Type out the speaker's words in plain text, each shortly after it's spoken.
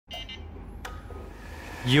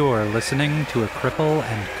You're listening to a Cripple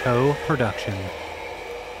and Co. production.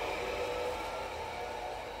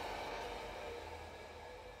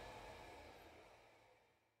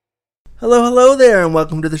 Hello there, and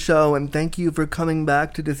welcome to the show, and thank you for coming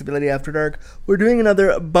back to Disability After Dark. We're doing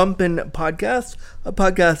another Bumpin' podcast, a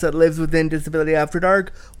podcast that lives within Disability After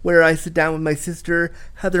Dark, where I sit down with my sister,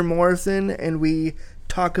 Heather Morrison, and we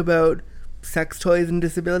talk about sex toys and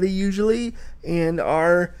disability usually, and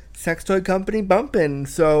our sex toy company, Bumpin'.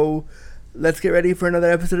 So let's get ready for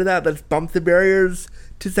another episode of that. Let's bump the barriers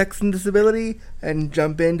to sex and disability and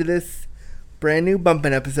jump into this brand new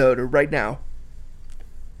Bumpin' episode right now.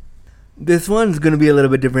 This one's going to be a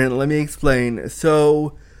little bit different. Let me explain.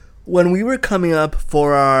 So, when we were coming up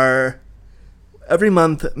for every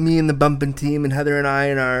month, me and the Bumpin' team and Heather and I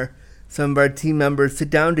and some of our team members sit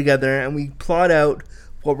down together and we plot out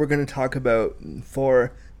what we're going to talk about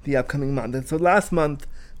for the upcoming month. And so last month,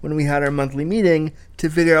 when we had our monthly meeting to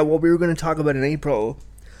figure out what we were going to talk about in April,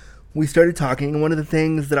 we started talking. And one of the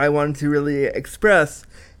things that I wanted to really express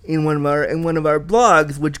in one of our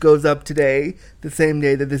blogs, which goes up today, the same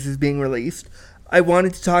day that this is being released, I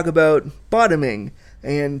wanted to talk about bottoming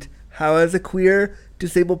and how, as a queer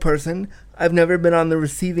disabled person, I've never been on the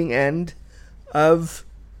receiving end of.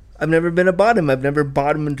 I've never been a bottom. I've never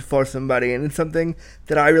bottomed for somebody, and it's something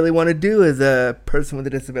that I really want to do as a person with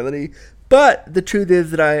a disability. But the truth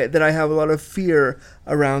is that I have a lot of fear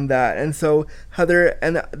around that, and so Heather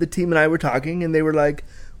and the team and I were talking, and they were like,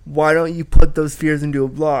 why don't you put those fears into a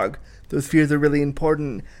blog? Those fears are really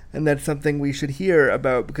important, and that's something we should hear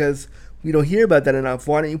about because we don't hear about that enough.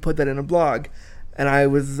 Why don't you put that in a blog? And I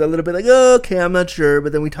was a little bit like, oh, okay, I'm not sure.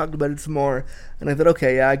 But then we talked about it some more, and I thought,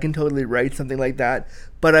 okay, yeah, I can totally write something like that.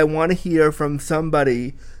 But I want to hear from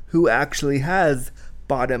somebody who actually has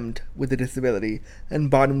bottomed with a disability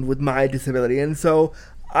and bottomed with my disability. And so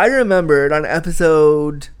I remembered on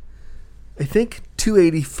episode, I think,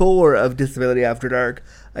 284 of Disability After Dark,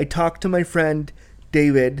 I talked to my friend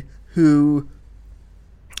David, who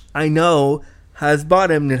I know has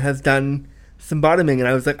bottomed and has done some bottoming, and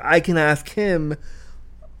I was like, I can ask him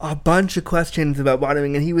a bunch of questions about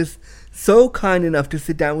bottoming, and he was so kind enough to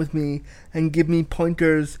sit down with me and give me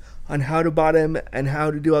pointers on how to bottom and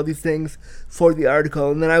how to do all these things for the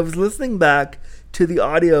article. And then I was listening back to the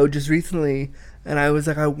audio just recently, and I was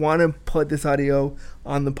like, I want to put this audio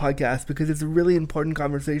on the podcast because it's a really important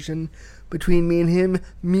conversation between me and him.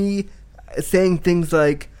 Me saying things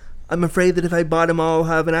like, I'm afraid that if I bottom, I'll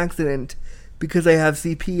have an accident because I have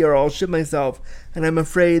CP or I'll shit myself. And I'm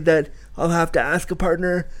afraid that I'll have to ask a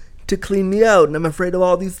partner to clean me out. And I'm afraid of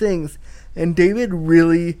all these things. And David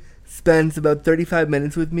really spends about 35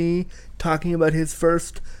 minutes with me talking about his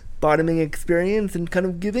first bottoming experience and kind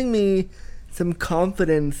of giving me some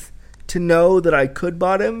confidence to know that I could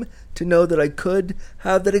bottom, to know that I could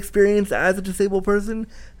have that experience as a disabled person,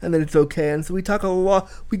 and that it's okay. And so we talk a lot,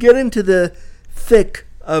 we get into the thick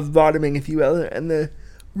of bottoming, if you will, and the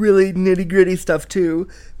really nitty gritty stuff too.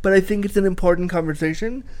 But I think it's an important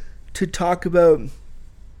conversation to talk about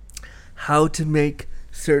how to make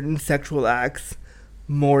certain sexual acts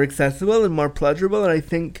more accessible and more pleasurable. And I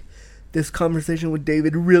think this conversation with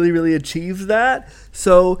David really, really achieves that.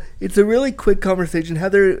 So it's a really quick conversation.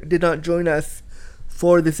 Heather did not join us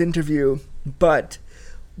for this interview, but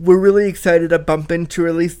we're really excited at Bumpin' to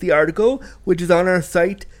release the article, which is on our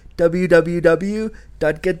site,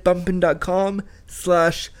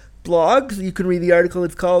 www.getbumpin.com/blogs. You can read the article.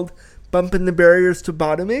 It's called Bumpin' the Barriers to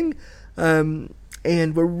Bottoming. And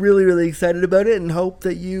we're really, really excited about it and hope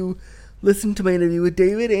that you listen to my interview with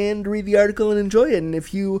David and read the article and enjoy it. And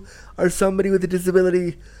if you are somebody with a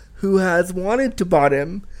disability who has wanted to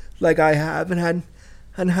bottom, like I have, and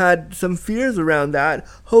had some fears around that,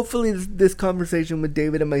 hopefully this conversation with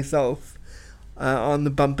David and myself on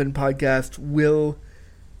the Bumpin' podcast will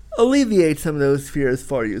alleviate some of those fears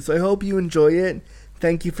for you. So I hope you enjoy it.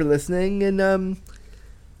 Thank you for listening, and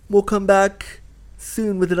we'll come back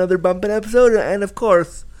soon with another Bumpin' episode, and of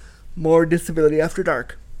course, more Disability After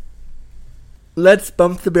Dark. Let's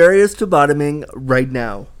bump the barriers to bottoming right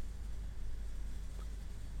now.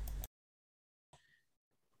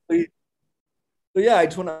 So yeah, I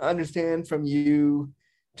just want to understand from you,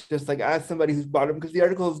 just like as somebody who's bottomed, because the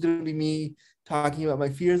article is going to be me talking about my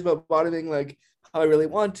fears about bottoming, like how I really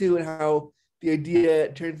want to and how the idea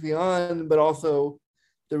turns me on, but also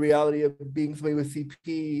the reality of being somebody with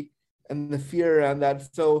CP and the fear around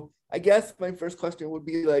that. So I guess my first question would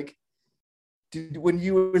be like, when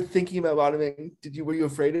you were thinking about bottoming, were you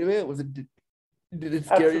afraid of it? Did it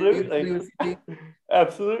scare you?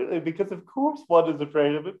 Absolutely, because of course one is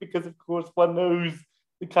afraid of it, because of course one knows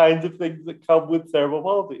the kinds of things that come with cerebral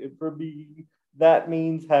palsy. And for me, that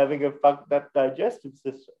means having a fucked up digestive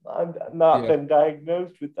system. I've not been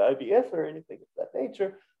diagnosed with IBS or anything of that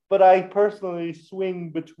nature, but I personally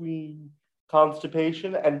swing between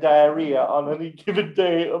constipation and diarrhea on any given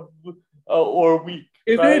day of or week.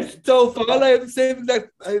 Isn't right? it so fun? I have the same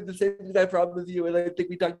exact problem as you, and I think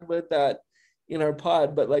we talked about that in our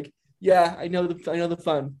pod. But like, yeah, I know the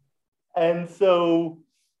fun. And so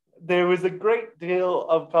there was a great deal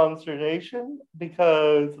of consternation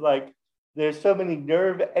because, like, there's so many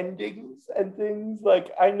nerve endings and things.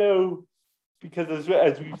 Like, I know because,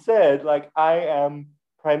 as we've said, like, I am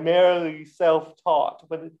primarily self-taught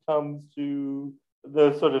when it comes to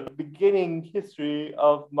the sort of beginning history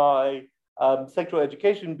of my sexual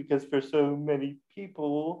education, because for so many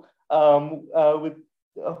people with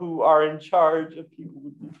who are in charge of people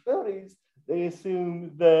with disabilities, they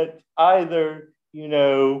assume that either,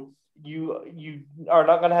 you are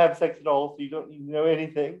not going to have sex at all, so you don't need to know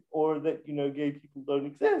anything, or that, gay people don't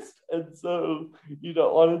exist. And so you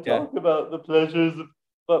don't want to talk about the pleasures of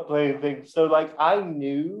butt playing things. So, like, I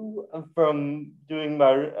knew from doing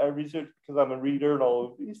my research, because I'm a reader and all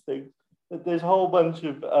of these things, that there's a whole bunch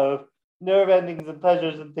of nerve endings and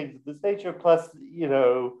pleasures and things of this nature. Plus,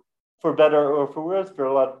 for better or for worse, for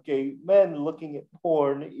a lot of gay men, looking at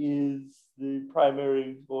porn is the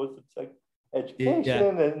primary source of sex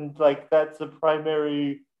education, and like that's a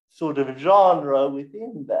primary sort of genre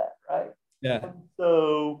within that, right? And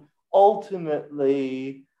so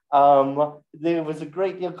ultimately, there was a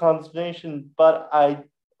great deal of consternation, but I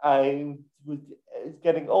was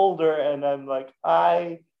getting older, and I'm like,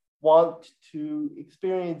 I want to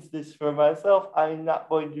experience this for myself. I'm not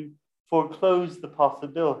going to foreclose the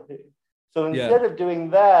possibility. So instead of doing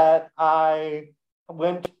that, I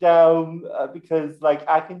went down because, like,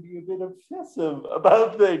 I can be a bit obsessive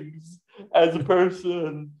about things as a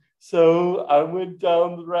person. So I went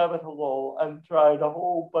down the rabbit hole and tried a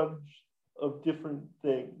whole bunch of different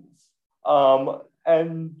things.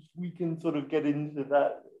 And we can sort of get into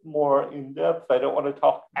that more in depth. I don't want to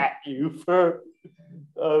talk at you for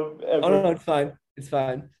Oh no, it's fine. It's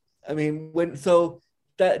fine. I mean, but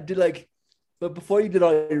before you did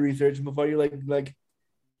all your research and before you like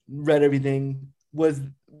read everything, was it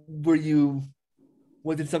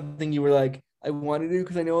something you were like, I want to do?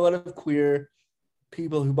 Because I know a lot of queer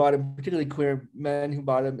people who bought him, particularly queer men who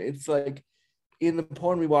bought him. It's like in the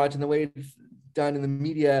porn we watch and the way it's done in the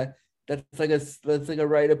media, that's like a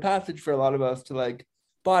rite of passage for a lot of us to like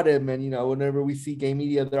bottom. And whenever we see gay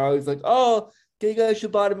media, they're always like, oh, gay guys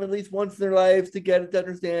should bottom at least once in their lives to get it to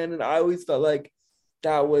understand. And I always felt like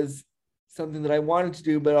that was something that I wanted to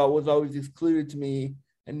do, but was always excluded to me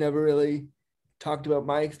and never really talked about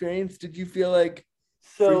my experience. Did you feel like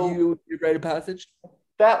for you rite of passage?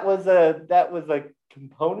 That was a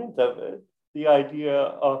component of it. The idea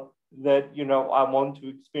of that, I want to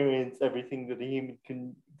experience everything that a human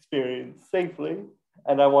can experience safely,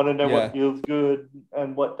 and I want to know what feels good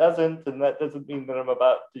and what doesn't. And that doesn't mean that I'm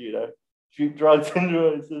about to, shoot drugs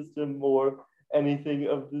into my system or anything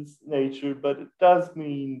of this nature, but it does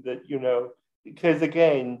mean that, because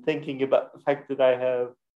again, thinking about the fact that I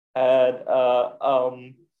have had a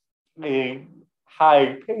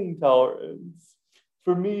high pain tolerance,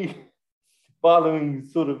 for me, bottoming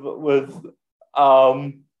sort of was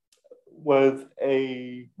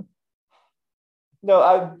a no.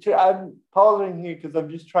 I'm pausing here because I'm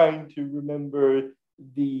just trying to remember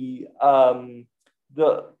the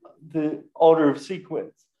order of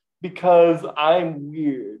sequence, because I'm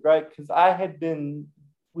weird, right? Because I had been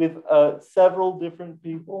with several different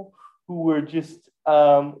people who were just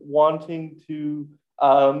wanting to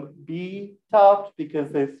be topped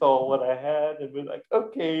because they saw what I had and were like,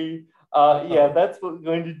 okay, that's what we're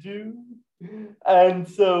going to do. And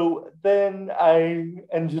so then I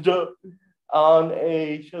ended up on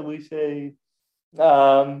a, shall we say,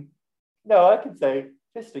 no, I could say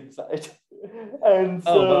fisting side. And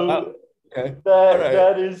so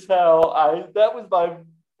that is how that was my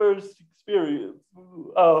first experience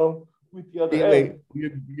with the other end.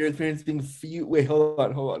 Your experience being wait, hold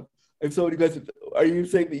on. I have so many questions. Are you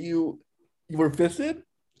saying that you were fisted?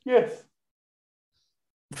 Yes.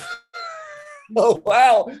 Oh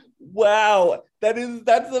wow!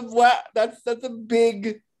 That's a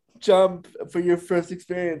big jump for your first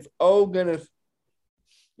experience. Oh goodness.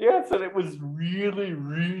 Yes, and it was really,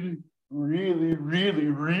 really, really, really,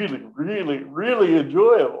 really, really, really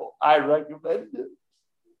enjoyable. I recommend it.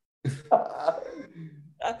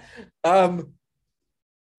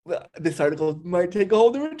 This article might take a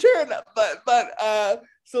whole different turn, but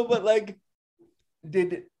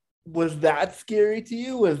was that scary to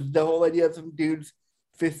you? Was the whole idea of some dudes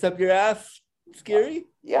fist up your ass scary?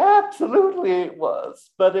 Yeah, absolutely it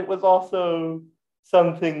was. But it was also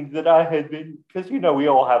something that I had been, because, we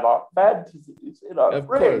all have our fantasies in our Of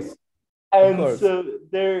brain. course. Of And course. so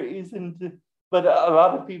there isn't, but a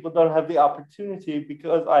lot of people don't have the opportunity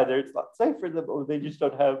because either it's not safe for them or they just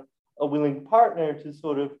don't have a willing partner to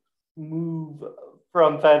sort of move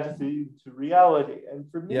from fantasy to reality. And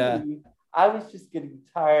for me, Yeah. I was just getting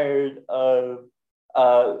tired of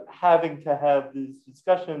having to have these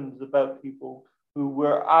discussions about people who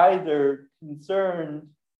were either concerned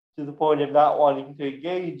to the point of not wanting to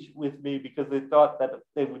engage with me because they thought that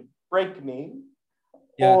they would break me,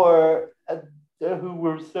 Yeah. or who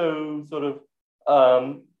were so sort of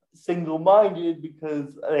single-minded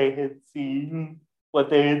because they had seen what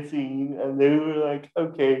they had seen, and they were like,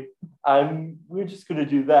 "Okay, we're just going to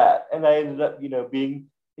do that." And I ended up,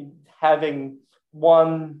 having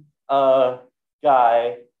one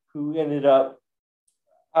guy who ended up.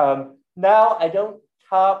 Now I don't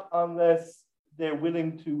top unless they're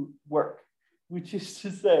willing to work, which is to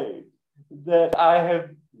say that I have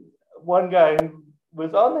one guy who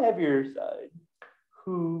was on the heavier side,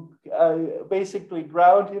 who basically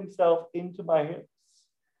ground himself into my hips,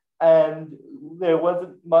 and there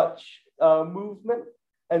wasn't much movement.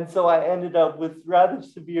 And so I ended up with rather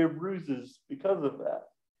severe bruises because of that.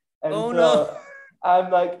 And Oh, so no.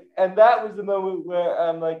 I'm like, and that was the moment where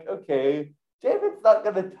I'm like, okay, David's not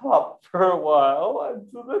going to top for a while. And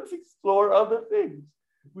so let's explore other things,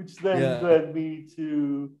 which then led me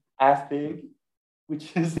to Aspig,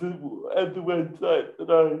 which is the website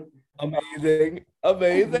that I Amazing.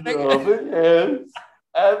 Amazing. love it, yes.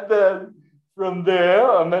 And then from there,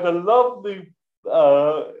 I met a lovely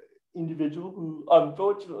individual who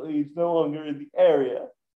unfortunately is no longer in the area.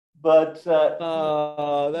 But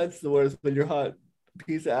that's the worst when your hot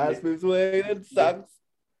piece of ass moves away. That sucks.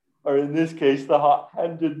 Or in this case, the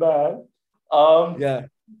hot-handed man. Yeah.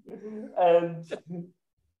 And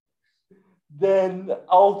then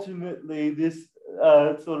ultimately, this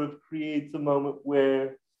sort of creates a moment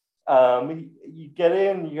where you get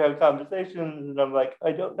in, you have conversations, and I'm like,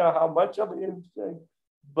 I don't know how much I'm interested,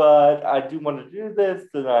 but I do want to do this,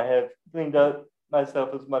 and I have cleaned up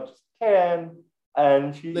myself as much as I can.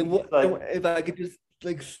 And she's like, if I could just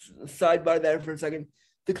sidebar there for a second,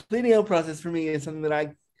 the cleaning out process for me is something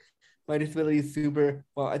that my disability is super.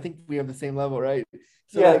 Well, I think we have the same level, right?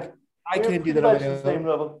 So yeah, I can't do that on my own. Same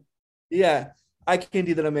level. Yeah, I can't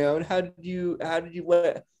do that on my own. How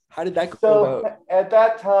did that go about? At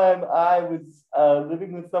that time, I was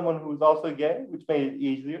living with someone who was also gay, which made it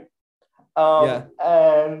easier.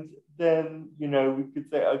 And then, we could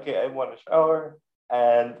say, okay, I want a shower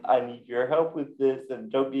and I need your help with this, and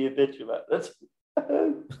don't be a bitch about this.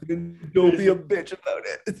 Don't be a bitch about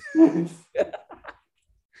it.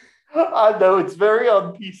 I know it's very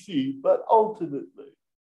on PC, but ultimately.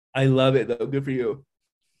 I love it though. Good for you.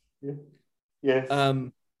 Yeah. Yes.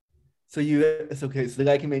 So it's okay. So the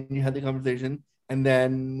guy came in, you had the conversation, and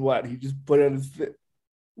then what? He just put it on his fit.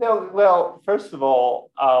 No, well, first of all,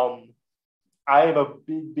 I am a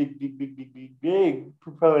big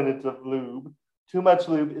proponent of lube. Too much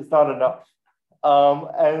lube is not enough.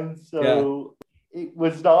 And so it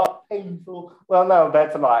was not painful. Well, no,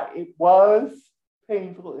 that's a lie. It was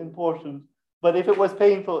painful in portions, but if it was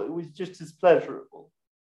painful, it was just as pleasurable.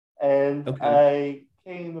 And I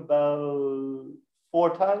came about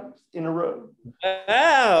 4 times in a row.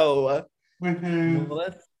 Wow. With his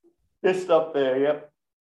fist up there, yep.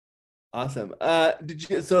 Awesome.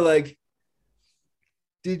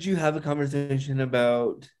 Did you have a conversation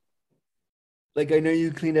about, I know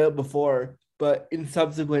you cleaned out before, but in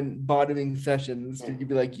subsequent bottoming sessions, did you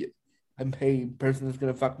be like, I'm paid person that's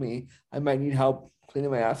gonna fuck me, I might need help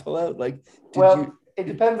cleaning my asshole out? It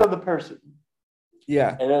depends on the person.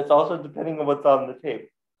 Yeah. And it's also depending on what's on the table.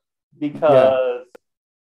 Because,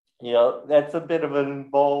 that's a bit of an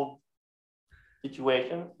involved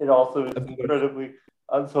situation. It also is incredibly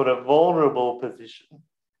sort of vulnerable position.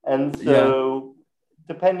 And so,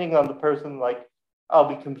 depending on the person, I'll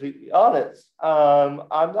be completely honest. I'm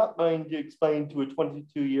not going to explain to a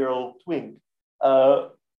 22-year-old twink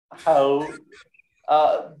how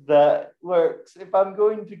that works. If I'm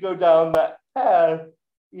going to go down that path,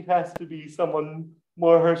 it has to be someone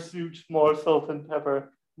more hirsute, more salt and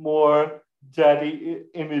pepper, more daddy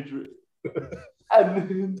imagery. I'm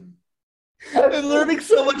learning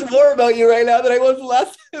so much more about you right now than I was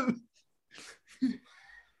last time.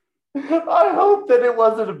 I hope that it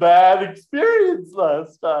wasn't a bad experience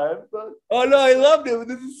last time. But... Oh no, I loved it.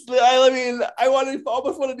 I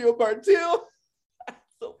almost want to do a part 2.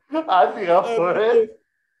 I'd be up for it.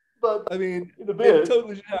 But in a bit. It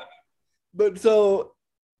totally should happen. But so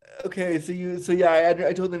Okay, so yeah,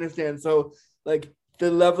 I totally understand. So like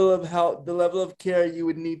the level of care you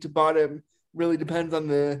would need to bottom really depends on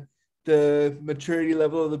the maturity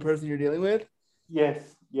level of the person you're dealing with. Yes,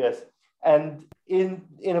 yes. And in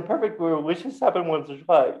a perfect world, which has happened once or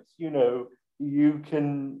twice, you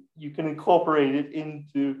can incorporate it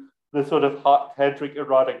into the sort of hot tantric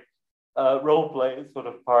erotic role play sort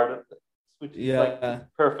of part of this, which is like Yeah,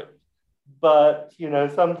 perfect. But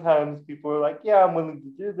sometimes people are like, yeah, I'm willing to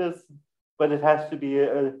do this, but it has to be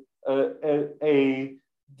a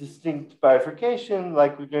distinct bifurcation.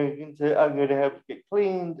 Like I'm going to have to get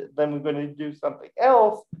cleaned, then we're going to do something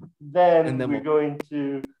else, and then then we're going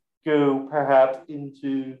to go perhaps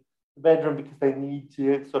into the bedroom because they need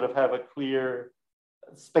to sort of have a clear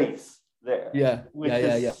space there, which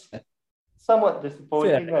yeah. is somewhat Fair.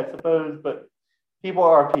 disappointing, I suppose. But people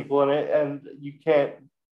are people, and you can't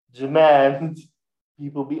demand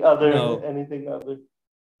people be other No, anything other,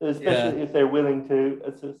 yeah. especially if they're willing to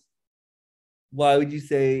assist. Why would you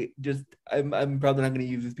say just I'm probably not going to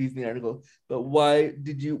use this piece in the article, but why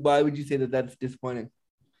would you say that that's disappointing?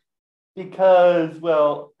 Because,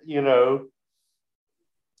 well,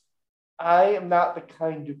 I am not the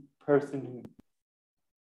kind of person who.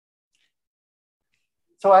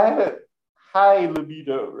 So I have a high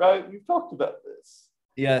libido, right? We've talked about this,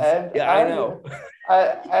 Yes. and Yeah, I I, know. I,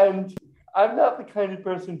 and I'm not the kind of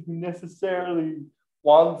person who necessarily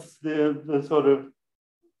wants the sort of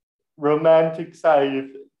romantic side of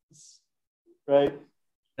things, right?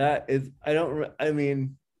 That is I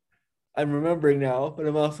mean, I'm remembering now, but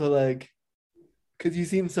I'm also like, because you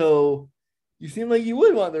seem like you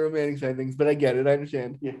would want the romantic side of things, but I get it. I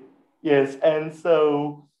understand. Yeah. Yes, and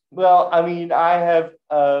so, well, I mean, I have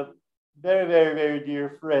a very, very, very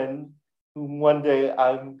dear friend whom one day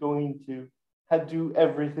I'm going to do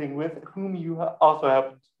everything with, whom you also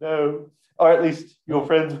happen to know, or at least you're Oh,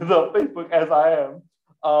 friends with on Facebook, as I am.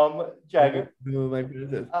 Jagger, who am I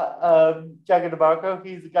friends with? Jagger DeMarco.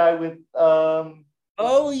 He's a guy with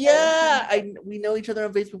Oh yeah, Harrington. we know each other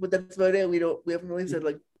on Facebook, but that's about it. We haven't really said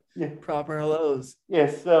like Yeah. proper hellos.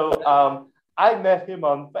 Yes. So I met him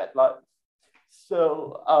on FetLife.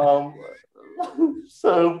 So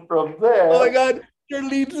so from Oh my there, god, there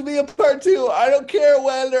needs to be a part two. I don't care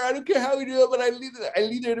whether, I don't care how we do it, but I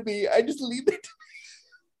need there to be. I just leave it.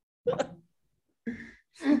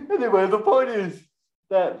 anyway, the point is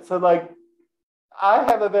that so like I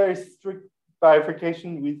have a very strict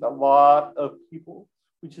bifurcation with a lot of people,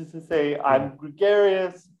 which is to say Yeah. I'm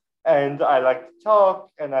gregarious and I like to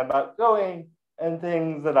talk and I'm outgoing and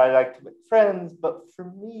things that I like to make friends. But for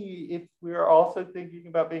me, if we're also thinking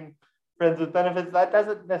about being friends with benefits, that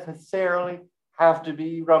doesn't necessarily have to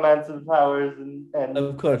be romance and flowers and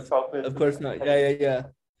chocolates Of and course not. Yeah.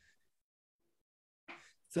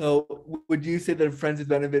 So, would you say that friends with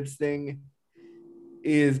benefits thing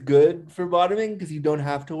is good for bottoming because you don't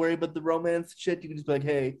have to worry about the romance shit? You can just be like,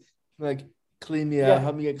 hey, like clean me out, yeah,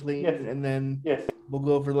 help me get clean, yes, and then yes. we'll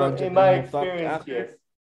go for From lunch in and then my we'll fuck experience, yes. after.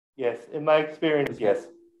 Yes, in my experience, Okay, yes.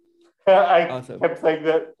 I awesome. kept saying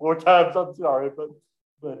that 4 times. I'm sorry,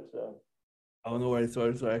 but Oh no worries,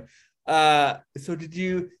 sorry. So did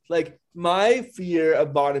you like my fear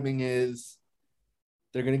of bottoming is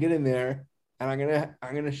they're gonna get in there and I'm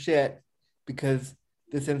gonna shit because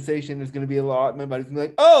the sensation is gonna be a lot. My body's gonna be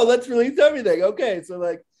like, oh, let's release everything. Okay, so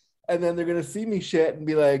like, and then they're gonna see me shit and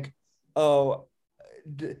be like, oh,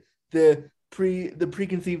 the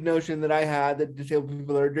preconceived notion that I had that disabled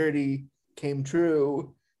people are dirty came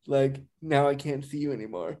true. Like now I can't see you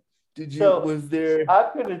anymore. so Was there?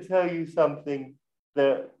 I'm going to tell you something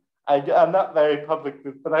that I'm not very public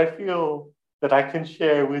with, but I feel that I can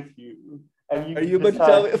share with you, and Are you about to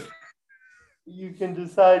tell me? you can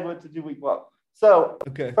decide what to do with what. So,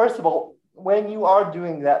 Okay. first of all, when you are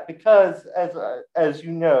doing that, because as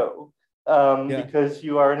you know, Yeah. because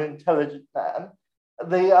you are an intelligent man,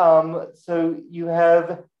 so you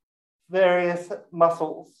have various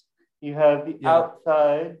muscles. You have the Yeah.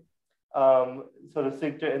 outside sort of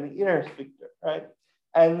sphincter and the inner sphincter, right?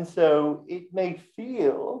 And so it may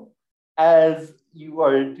feel as you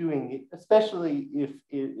are doing it, especially if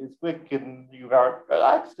it is quick and you aren't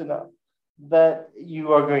relaxed enough, that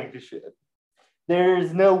you are going to shit. There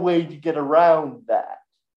is no way to get around that,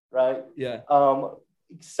 right? Yeah.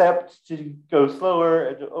 Except to go slower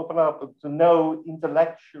and to open up and to know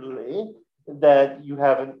intellectually that you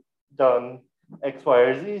haven't done X, Y,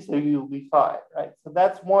 or Z, so you'll be fine, right? So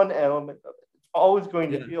that's one element of it. It's always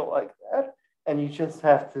going to Yeah. feel like that, and you just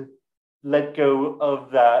have to let go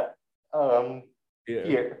of that Yeah.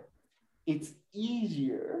 fear. It's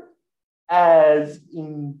easier, as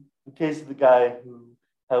in the case of the guy who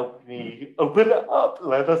help me open it up,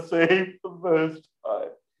 let us say, the first time.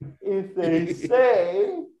 If they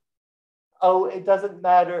say, oh, it doesn't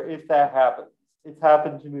matter if that happens. It's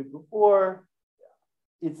happened to me before.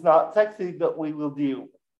 It's not sexy, but we will deal with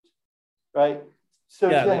it, right? So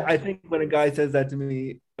yeah, like, I think when a guy says that to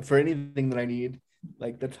me for anything that I need,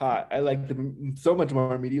 like that's hot. I like them so much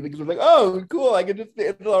more immediately because I'm like, oh, cool. I can just,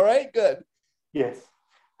 it's all right, good. Yes.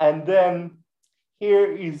 And then here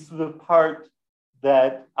is the part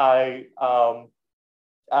that I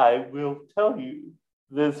will tell you,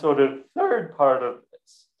 the sort of third part of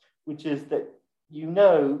this, which is that you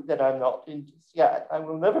know that I'm not into scat. I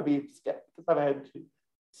will never be into scat because I've had to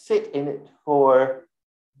sit in it for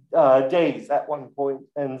days at one point,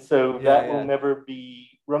 and so that will never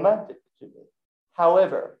be romantic to me.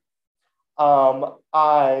 However,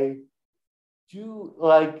 I do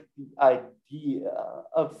like the idea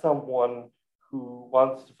of someone who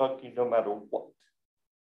wants to fuck you no matter what.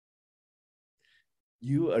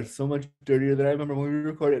 You are so much dirtier than I remember when we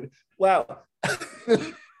recorded. Wow.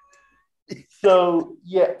 So,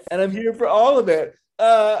 yes. And I'm here for all of it.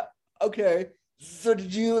 Okay. So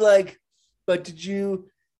did you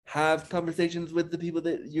have conversations with the people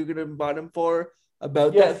that you're gonna bottom for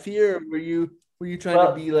about that fear? Were you trying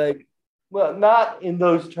to be like, well, not in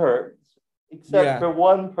those terms, except for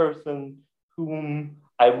one person whom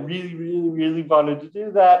I really, really, really wanted to do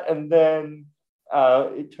that, and then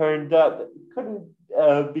it turned out that we couldn't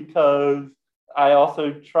because I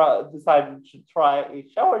also decided to try a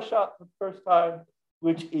shower shot for the first time,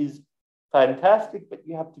 which is fantastic, but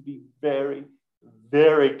you have to be very,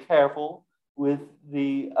 very careful with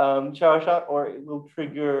the shower shot, or it will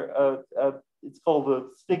trigger it's called a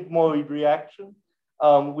sigmoid reaction,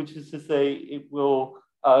 which is to say it will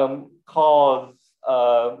cause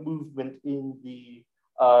movement in the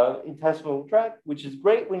intestinal tract, which is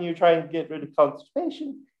great when you're trying to get rid of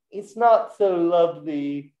constipation. It's not so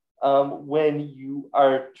lovely when you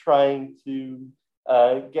are trying to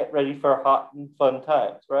get ready for hot and fun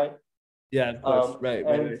times, right? Yeah, of course. Right.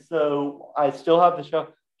 So I still have the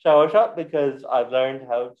shower shot because I've learned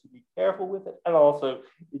how to be careful with it, and also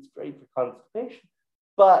it's great for constipation.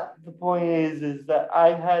 But the point is that I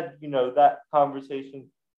had, that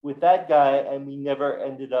conversation with that guy, and we never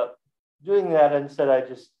ended up doing that. Instead, I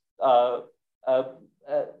just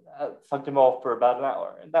sucked him off for about an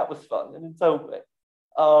hour, and that was fun, and it's okay.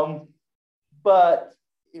 But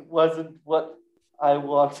it wasn't what I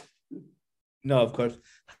wanted. No, of course.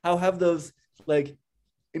 How have those, like,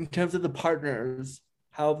 in terms of the partners,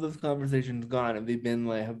 how have those conversations gone? Have they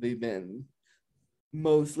been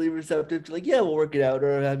mostly receptive to, like, yeah, we'll work it out,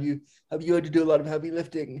 or have you had to do a lot of heavy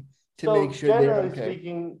lifting to make sure they're okay? Generally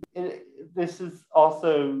speaking, this is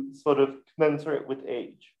also sort of commensurate with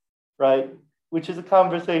age, right? Which is a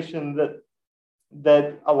conversation that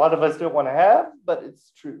a lot of us don't want to have, but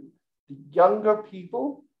it's true. The younger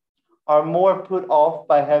people are more put off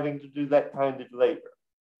by having to do that kind of labor.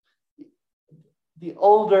 The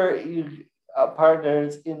older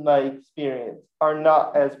partners, in my experience, are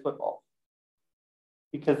not as put off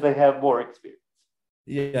because they have more experience.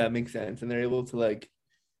 Yeah, it makes sense. And they're able to, like,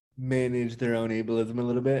 manage their own ableism a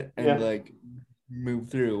little bit and like move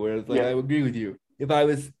through. Whereas, like, I agree with you. If I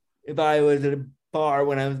was at a bar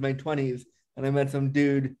when I was in my 20s and I met some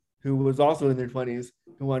dude who was also in their 20s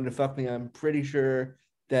who wanted to fuck me, I'm pretty sure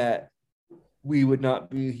that he would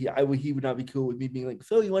not be cool with me being like,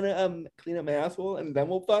 so you want to clean up my asshole and then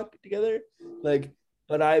we'll fuck together? Like,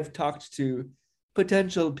 but I've talked to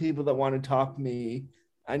potential people that want to talk to me,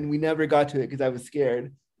 and we never got to it because I was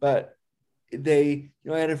scared. But I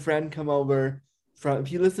had a friend come over from,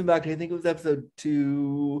 if you listen back, I think it was episode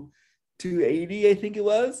 280, I think it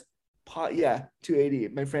was. 280.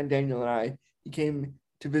 My friend Daniel and he came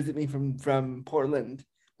to visit me from Portland,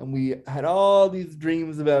 and we had all these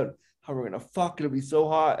dreams about how we're gonna fuck, it'll be so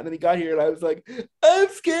hot. And then he got here and I was like, I'm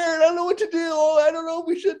scared, I don't know what to do, I don't know if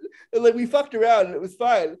we should. And, like, we fucked around and it was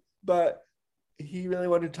fine, but he really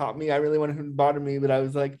wanted to top me, I really wanted him to bottom me, but I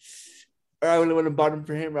was like, or I really wanted to bottom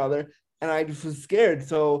for him rather, and I just was scared,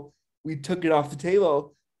 so we took it off the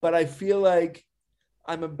table. But I feel like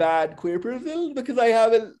I'm a bad queer person because I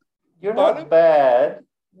haven't. You're not bad.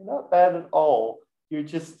 You're not bad at all. You're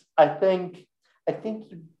just, I think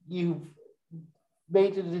you've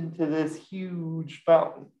made it into this huge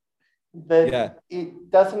mountain that it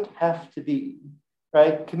doesn't have to be,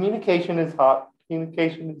 right? Communication is hot.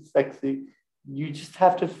 Communication is sexy. You just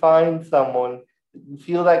have to find someone that you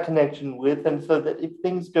feel that connection with, and so that if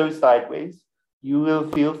things go sideways, you will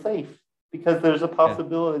feel safe because there's a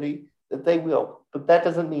possibility that they will. But that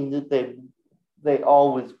doesn't mean that they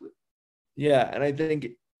always will. Yeah, and I think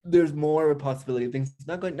there's more of a possibility of things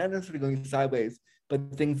not necessarily going sideways,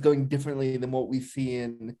 but things going differently than what we see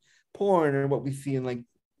in porn or what we see in like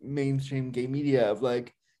mainstream gay media of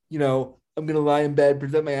like, I'm gonna lie in bed,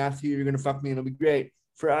 present my ass to you, you're gonna fuck me and it'll be great.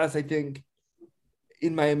 For us, I think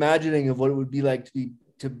in my imagining of what it would be like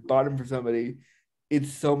to bottom for somebody,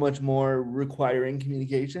 it's so much more requiring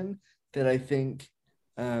communication that I think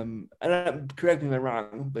correct me if I'm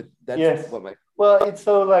wrong, but that's Yes. what my Well, it's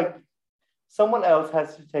so like someone else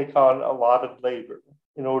has to take on a lot of labor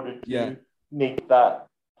in order to make that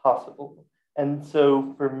possible. And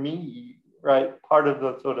so for me, right, part of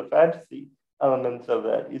the sort of fantasy elements of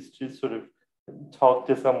that is to sort of talk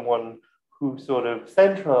to someone who sort of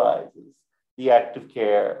centralizes the act of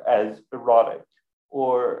care as erotic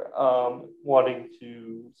or wanting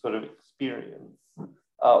to sort of experience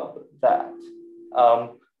that.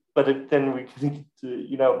 But then we get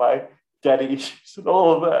to, my daddy issues and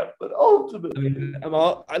all of that. But ultimately,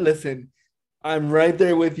 listen, I'm right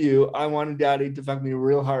there with you. I wanted daddy to fuck me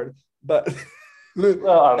real hard, but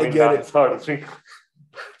well, I mean, get not it. as hard as me.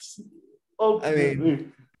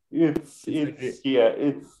 Ultimately, it's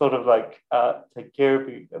sort of like take care of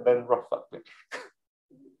me and then rough up me.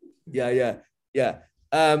 Yeah.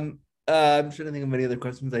 I'm trying to think of many other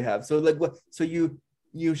questions I have. So like what? So you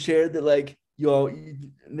shared that like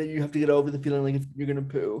that you have to get over the feeling like you're gonna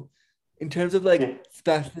poo. In terms of like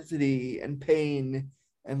spasticity and pain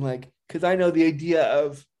and like, because I know the idea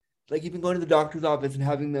of like even going to the doctor's office and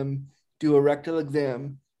having them do a rectal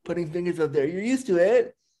exam, putting fingers up there, you're used to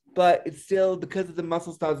it, but it's still because of the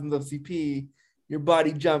muscle spasms of CP, your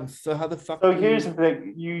body jumps. So how the fuck? So here's the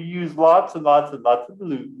thing: you use lots and lots and lots of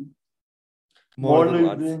lube. More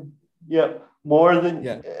lube than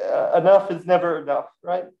enough is never enough,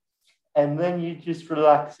 right? And then you just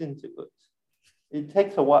relax into it. It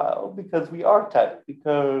takes a while because we are tight,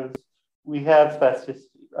 because we have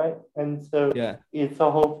spasticity, right? And so it's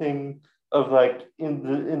a whole thing of like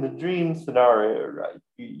in the dream scenario, right?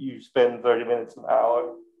 You spend 30 minutes an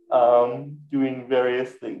hour doing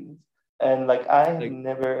various things. And like I have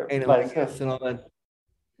never myself. And all that.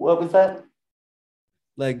 What was that?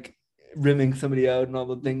 Like rimming somebody out and all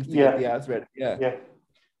the things to get the ass ready. Yeah.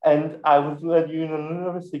 And I was let you in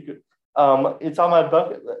another secret. It's on my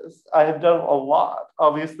bucket list. I have done a lot.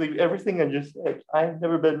 Obviously, everything I just said. I have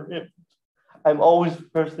never been rimmed. I'm always the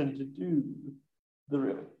person to do the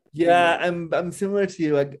rimming. Yeah, I'm similar to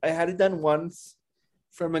you. I had it done once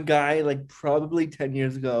from a guy like probably 10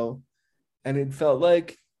 years ago, and it felt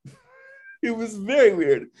like it was very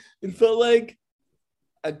weird. It felt like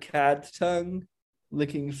a cat's tongue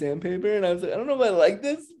licking sandpaper, and I was like, I don't know if I like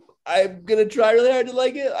this. I'm gonna try really hard to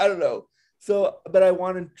like it. I don't know. So, but I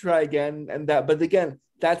want to try again, but again,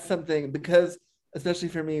 that's something because especially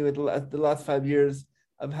for me with the last 5 years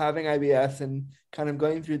of having IBS and kind of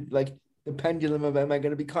going through like the pendulum of am I going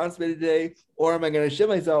to be constipated today or am I going to shit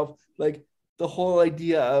myself? Like the whole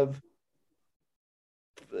idea of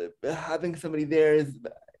having somebody there is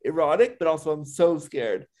erotic, but also I'm so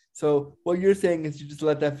scared. So what you're saying is you just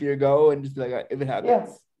let that fear go and just be like, if it happens.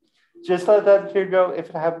 Yes. Just let that fear go. If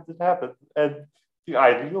it happens, it happens. And the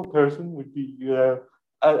ideal person would be, an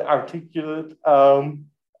articulate,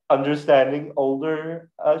 understanding,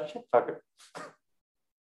 older shit fucker.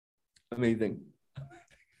 Amazing.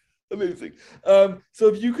 So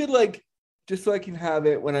if you could like, just so I can have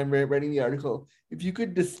it when I'm writing the article, if you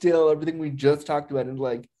could distill everything we just talked about into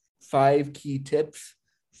like 5 key tips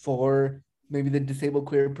for maybe the disabled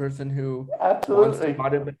queer person who wants to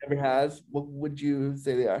bottom but never has, what would you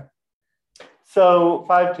say they are? So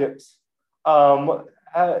 5 tips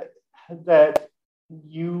that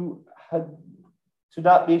you have to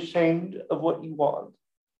not be ashamed of what you want,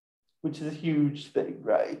 which is a huge thing,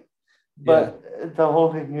 right? But the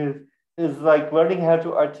whole thing is like learning how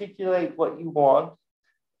to articulate what you want,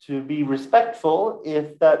 to be respectful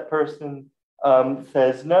if that person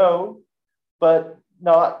says no, but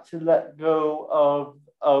not to let go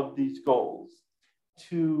of these goals,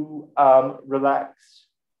 to relax,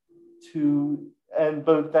 and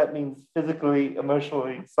both that means physically,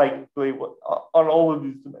 emotionally, psychically, on all of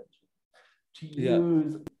these dimensions, to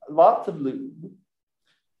use lots of lube,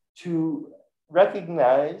 to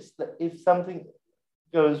recognize that if something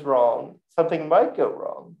goes wrong, something might go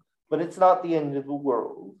wrong, but it's not the end of the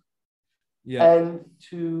world. And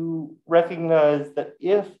to recognize that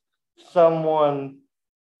if someone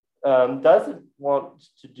doesn't want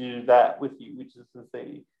to do that with you, which is to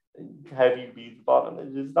say, have you be the bottom,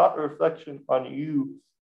 it is not a reflection on you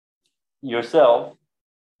yourself,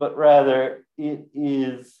 but rather it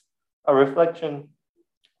is a reflection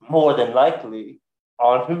more than likely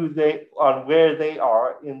on where they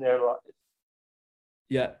are in their life.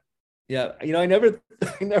 Yeah. Yeah. I never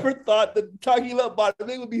I never thought that talking about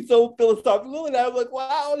bottoming would be so philosophical. And I'm like,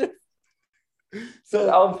 wow.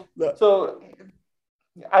 So So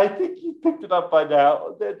I think you picked it up by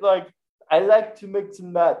now that like I like to mix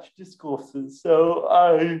and match discourses. So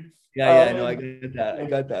yeah, no, I get that. I yeah,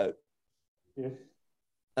 got that. yeah.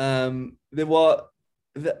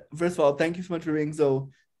 First of all, thank you so much for being so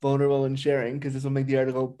vulnerable and sharing, because this will make the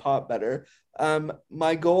article pop better.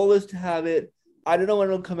 My goal is to have it. I don't know when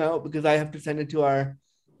it'll come out because I have to send it to our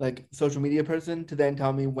like social media person to then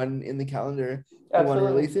tell me when in the calendar they want to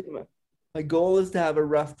Absolutely. release it. My goal is to have a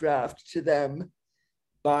rough draft to them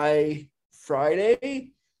by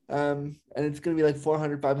Friday. And it's gonna be like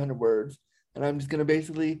 400, 500 words. And I'm just gonna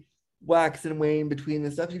basically wax and wane between the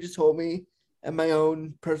stuff you just told me and my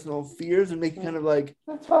own personal fears, and make it kind of like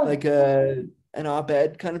That's fine. an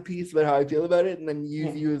op-ed kind of piece about how I feel about it, and then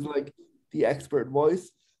use you as like the expert voice.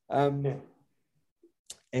 Yeah.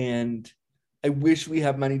 And I wish we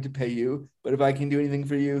have money to pay you, but if I can do anything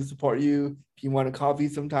for you, support you, if you want a coffee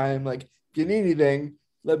sometime, like if you need anything,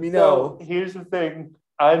 let me know. So here's the thing.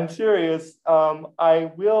 I'm serious.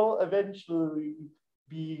 I will eventually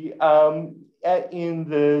be in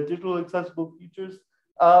the Digital Accessible Futures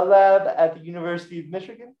lab at the University of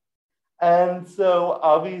Michigan. And so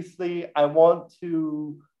obviously I want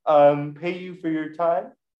to pay you for your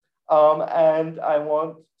time. And I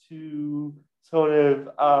want to sort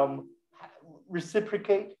of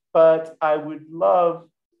reciprocate, but I would love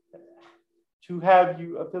to have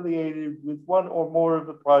you affiliated with one or more of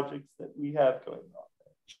the projects that we have going on.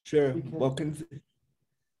 Sure. Because,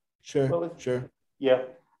 Sure. Yeah.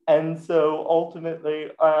 And so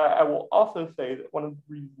ultimately, I will also say that one of the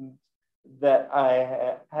reasons that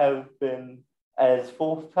I have been as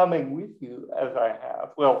forthcoming with you as I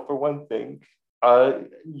have, well, for one thing,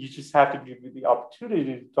 you just have to give me the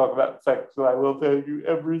opportunity to talk about sex, so I will tell you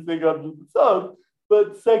everything under the sun.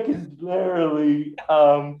 But secondarily,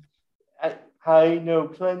 I know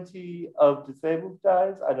plenty of disabled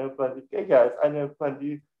guys. I know plenty of gay guys. I know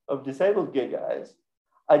plenty of disabled gay guys.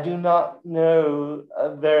 I do not know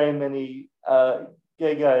very many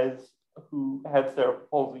gay guys who have cerebral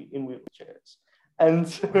palsy in wheelchairs. And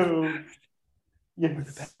so,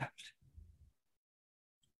 yes.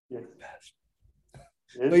 Yes.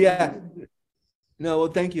 But yeah, no,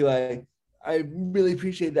 well, thank you. I really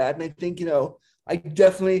appreciate that. And I think, I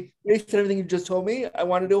definitely, based on everything you just told me, I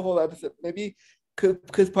want to do a whole episode. Maybe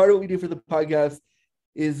because part of what we do for the podcast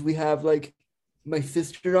is we have like my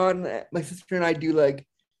sister on. My sister and I do like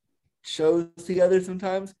shows together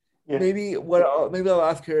sometimes. Yeah. Maybe I'll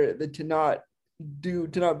ask her to not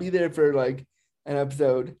be there for like an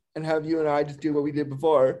episode, and have you and I just do what we did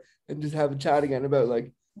before and just have a chat again about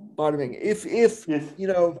like bottoming. If Yes.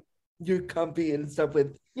 you're comfy and stuff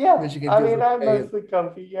with Michigan. I mean, I'm mostly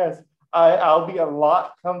comfy. Yes, I'll be a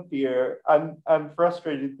lot comfier. I'm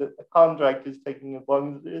frustrated that the contract is taking as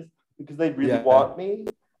long as it is because they really want me,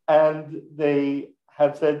 and they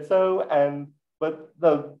have said so. But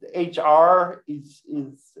the HR is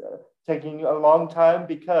taking a long time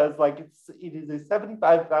because like it is a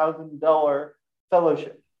 $75,000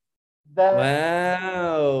 fellowship. That's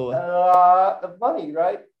a lot of money,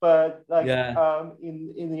 right? But like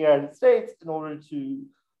in the United States, in order to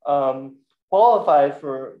qualify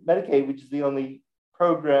for Medicaid, which is the only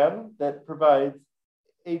program that provides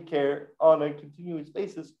aid care on a continuous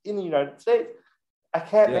basis in the United States, I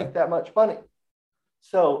can't make that much money.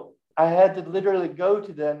 So I had to literally go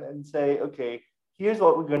to them and say, okay, here's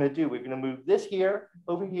what we're going to do. We're going to move this here,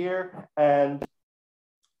 over here, and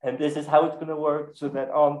this is how it's going to work, so that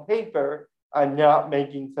on paper, I'm not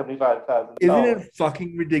making $75,000. Isn't it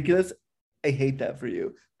fucking ridiculous? I hate that for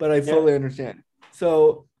you, but I fully understand.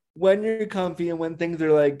 So when you're comfy and when things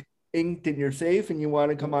are like inked and you're safe and you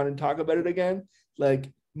want to come on and talk about it again, like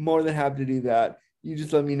more than happy to do that. You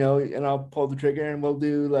just let me know and I'll pull the trigger and we'll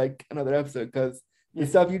do like another episode, because the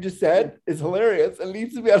stuff you just said is hilarious and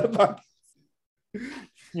needs to be on a podcast.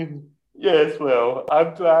 Yes, well,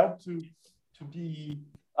 I'm glad to be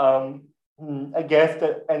a guest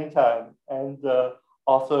at any time, and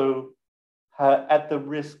also at the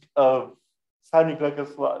risk of sounding like a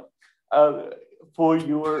slut for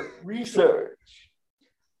your research.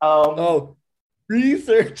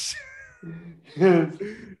 Research.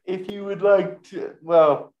 If you would like to,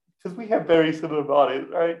 well, because we have very similar bodies,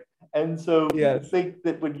 right? And so you think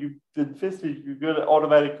that when you've been fisted, you're going to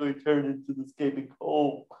automatically turn into this gaping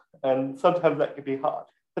hole. And sometimes that can be hard.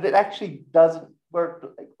 But it actually doesn't work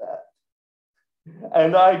like that.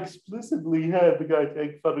 And I explicitly had the guy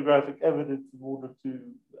take photographic evidence in order to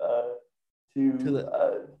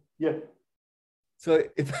So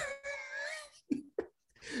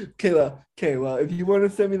Well, if you want to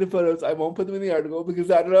send me the photos, I won't put them in the article because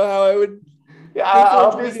I don't know how I would. Yeah, Make one to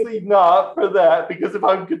obviously not for that, because if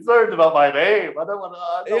I'm concerned about my name, I don't want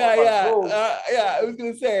my goals. I was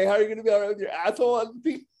gonna say, how are you gonna be all right with your asshole on the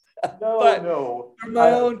thing? But No. for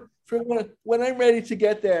my own, for when I'm ready to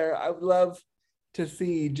get there, I would love to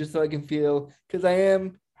see just so I can feel, because I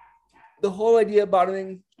am, the whole idea of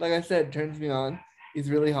bottoming, like I said, turns me on. Is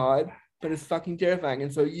really hard, but it's fucking terrifying.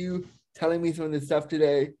 And so you telling me some of this stuff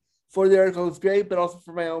today for the article is great, but also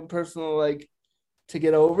for my own personal, like, to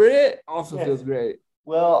get over it also Yes. feels great.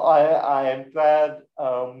 Well, I am glad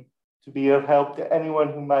to be of help to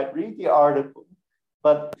anyone who might read the article.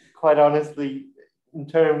 But quite honestly, in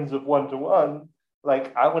terms of one-to-one,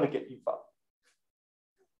 like, I want to get you fucked.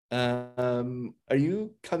 Are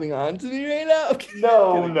you coming on to me right now?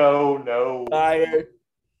 No. Fire.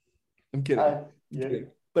 I'm kidding. Yeah. Kidding.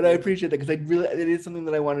 But I appreciate that, because it is something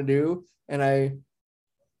that I want to do. And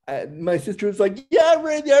my sister was like, yeah, I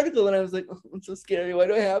read the article. And I was like, oh, it's so scary. Why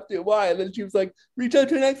do I have to? Why? And then she was like, reach out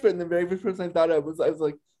to an expert. And the very first person I thought of I was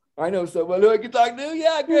like, I know someone who I can talk to.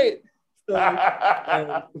 Yeah, great. So,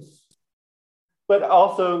 but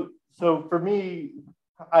also, so for me,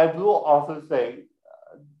 I will also say,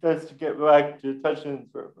 just to get back to touching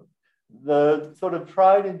further, the sort of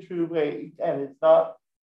tried and true way, and it's not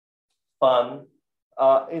fun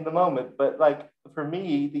in the moment, but like for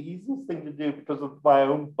me, the easiest thing to do because of my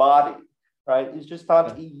own body, right, is just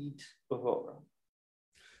not eat before.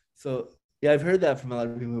 So yeah, I've heard that from a lot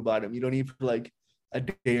of people who bought them. You don't eat for like a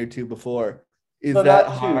day or two before. Is so that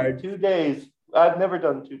not hard? 2 days. I've never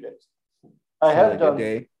done 2 days. I have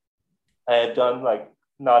done like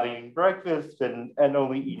not eating breakfast and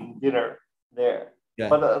only eating dinner there. Yeah.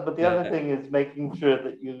 But the other thing is making sure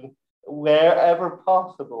that you, wherever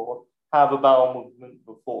possible, have a bowel movement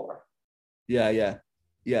before. Yeah.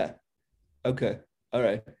 Okay. All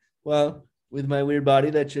right. Well, with my weird body,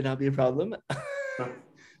 that should not be a problem.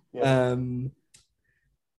 Yeah.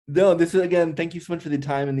 No, this is, again, thank you so much for the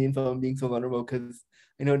time and the info and being so vulnerable, because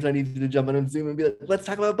I know it's not easy to jump on Zoom and be like, let's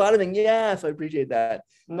talk about bottoming. Yeah, so I appreciate that.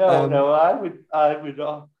 No, I would,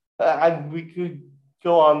 we could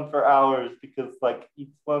go on for hours, because like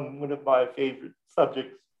it's one of my favorite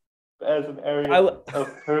subjects as an area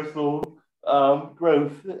of personal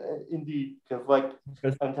growth, indeed. Because like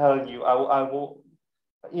I'm telling you, I won't.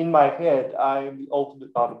 In my head, I am the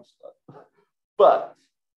ultimate bottom slut. But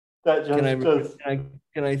that just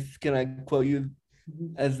can I quote you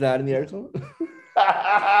as that in the article?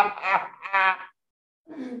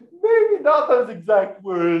 Maybe not those exact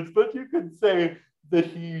words, but you could say that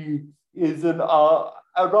he is an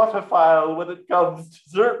erotophile when it comes to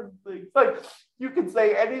certain things. Like, you can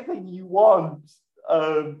say anything you want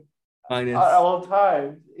at all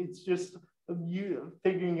times. It's just you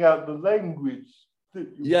figuring out the language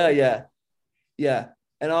that you want. Yeah.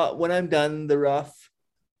 And when I'm done the rough,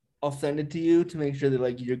 I'll send it to you to make sure that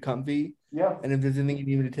like you're comfy. Yeah. And if there's anything you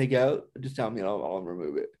need me to take out, just tell me and I'll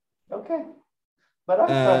remove it. Okay. But I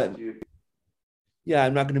trust you. Yeah,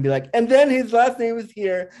 I'm not going to be like, and then his last name is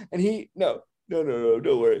here, and no, don't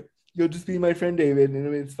worry. You'll just be my friend David,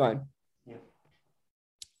 and it's fine. Yeah.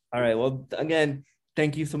 All right. Well, again,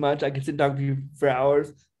 thank you so much. I could sit and talk to you for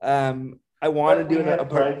hours. I want to do a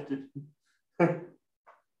part.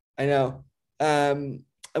 I know. I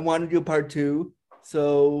want to do a part 2.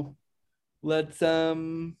 So let's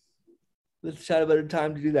chat about a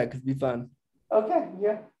time to do that, because it'd be fun. Okay,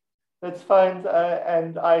 yeah, that's fine.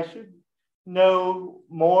 And I should know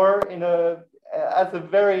more at the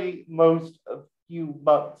very most a few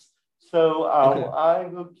months. So I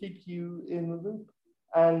will keep you in the loop.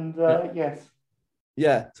 And yes.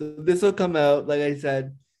 Yeah. So this will come out, like I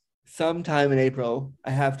said, sometime in April.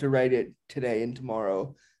 I have to write it today and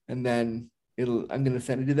tomorrow, and then I'm gonna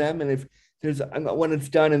send it to them. And if when it's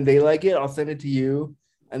done and they like it, I'll send it to you,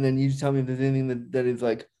 and then you just tell me if there's anything that is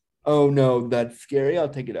like, oh no, that's scary, I'll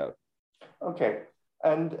take it out. Okay.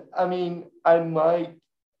 And I mean, I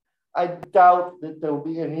doubt that there'll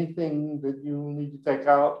be anything that you need to take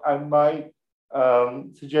out. I might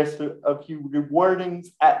suggest a few wordings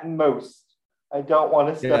at most. I don't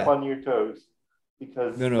want to step on your toes,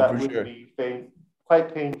 because that would be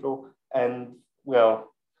quite painful. And well,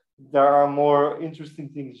 there are more interesting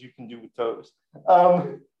things you can do with toes.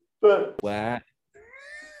 But wow.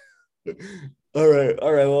 All right.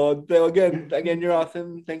 Well, again, you're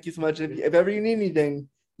awesome. Thank you so much. If ever you need anything,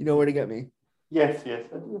 you know where to get me. Yes, I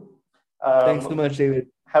do. Thanks so much, David.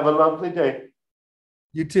 Have a lovely day.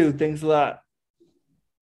 You too. Thanks a lot.